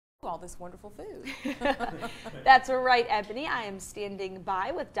all this wonderful food. That's right, Ebony. I am standing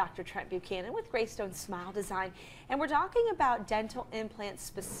by with Dr. Trent Buchanan with Greystone Smile Design, and we're talking about dental implants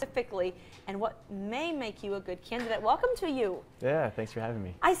specifically and what may make you a good candidate. Welcome to you. Yeah, thanks for having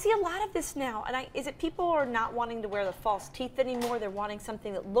me. I see a lot of this now, and is it people are not wanting to wear the false teeth anymore? They're wanting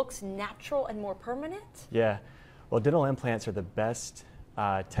something that looks natural and more permanent? Yeah, well, dental implants are the best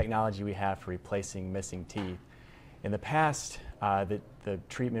technology we have for replacing missing teeth. In the past, the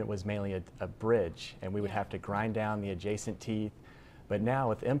treatment was mainly a bridge, and we would have to grind down the adjacent teeth. But now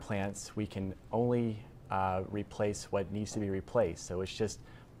with implants, we can only replace what needs to be replaced. So it's just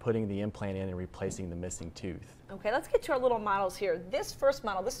putting the implant in and replacing the missing tooth. Okay, let's get to our little models here. This first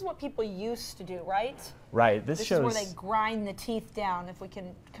model, this is what people used to do, right? Right. This is where they grind the teeth down. If we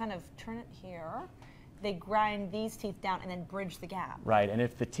can kind of turn it here, they grind these teeth down and then bridge the gap. Right, and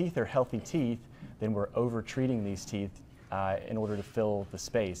if the teeth are healthy teeth, then we're over-treating these teeth in order to fill the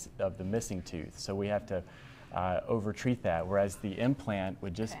space of the missing tooth. So we have to over-treat that, whereas the implant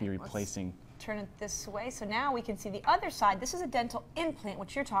would just be replacing. Turn it this way, so now we can see the other side. This is a dental implant,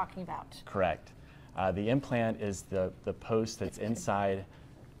 which you're talking about. Correct. The implant is the post that's inside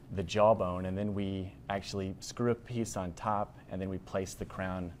the jawbone, and then we actually screw a piece on top, and then we place the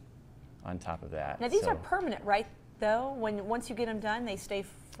crown on top of that. Now these are permanent, right, though? Once you get them done, they stay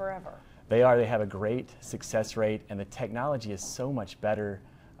forever. They are. They have a great success rate, and the technology is so much better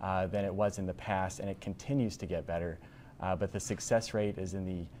than it was in the past, and it continues to get better. But the success rate is in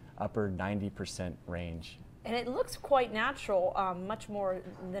the upper 90% range. And it looks quite natural, much more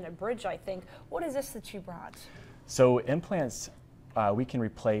than a bridge, I think. What is this that you brought? So implants, we can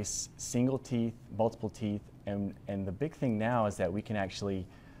replace single teeth, multiple teeth, and the big thing now is that we can actually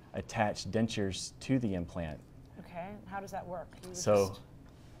attach dentures to the implant. Okay, how does that work?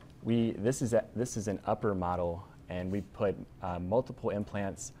 This is an upper model, and we put multiple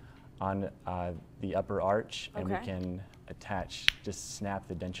implants on the upper arch, and we can just snap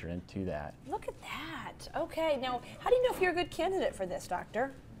the denture into that. Look at that. Okay, now how do you know if you're a good candidate for this,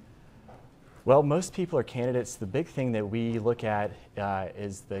 doctor? Well, most people are candidates. The big thing that we look at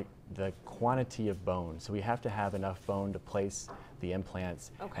is the quantity of bone. So we have to have enough bone to place the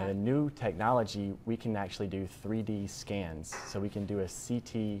implants. Okay. And the new technology, we can actually do 3D scans. So we can do a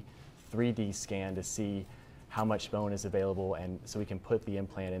CT 3D scan to see how much bone is available, and so we can put the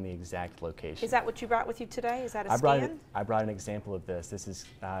implant in the exact location. Is that what you brought with you today? Is that a scan? I brought an example of this. This is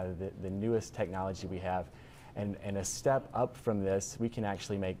the newest technology we have. And a step up from this, we can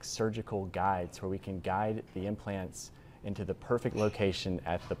actually make surgical guides where we can guide the implants into the perfect location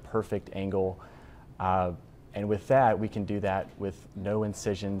at the perfect angle. And with that, we can do that with no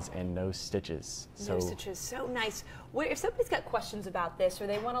incisions and no stitches. No stitches, so nice. If somebody's got questions about this or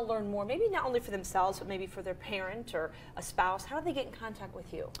they want to learn more, maybe not only for themselves, but maybe for their parent or a spouse, how do they get in contact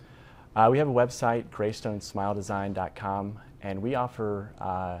with you? We have a website, greystonesmiledesign.com, and we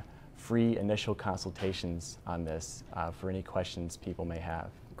offer free initial consultations on this for any questions people may have.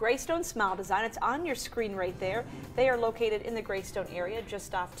 Greystone Smile Design, it's on your screen right there. They are located in the Greystone area,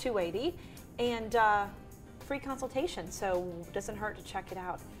 just off 280, and free consultation, so it doesn't hurt to check it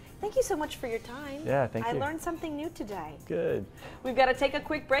out. Thank you so much for your time. Yeah, thank you. I learned something new today. Good. We've got to take a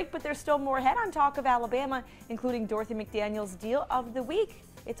quick break, but there's still more ahead on Talk of Alabama, including Dorothy McDaniel's Deal of the Week.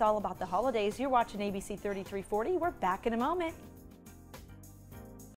 It's all about the holidays. You're watching ABC 3340. We're back in a moment.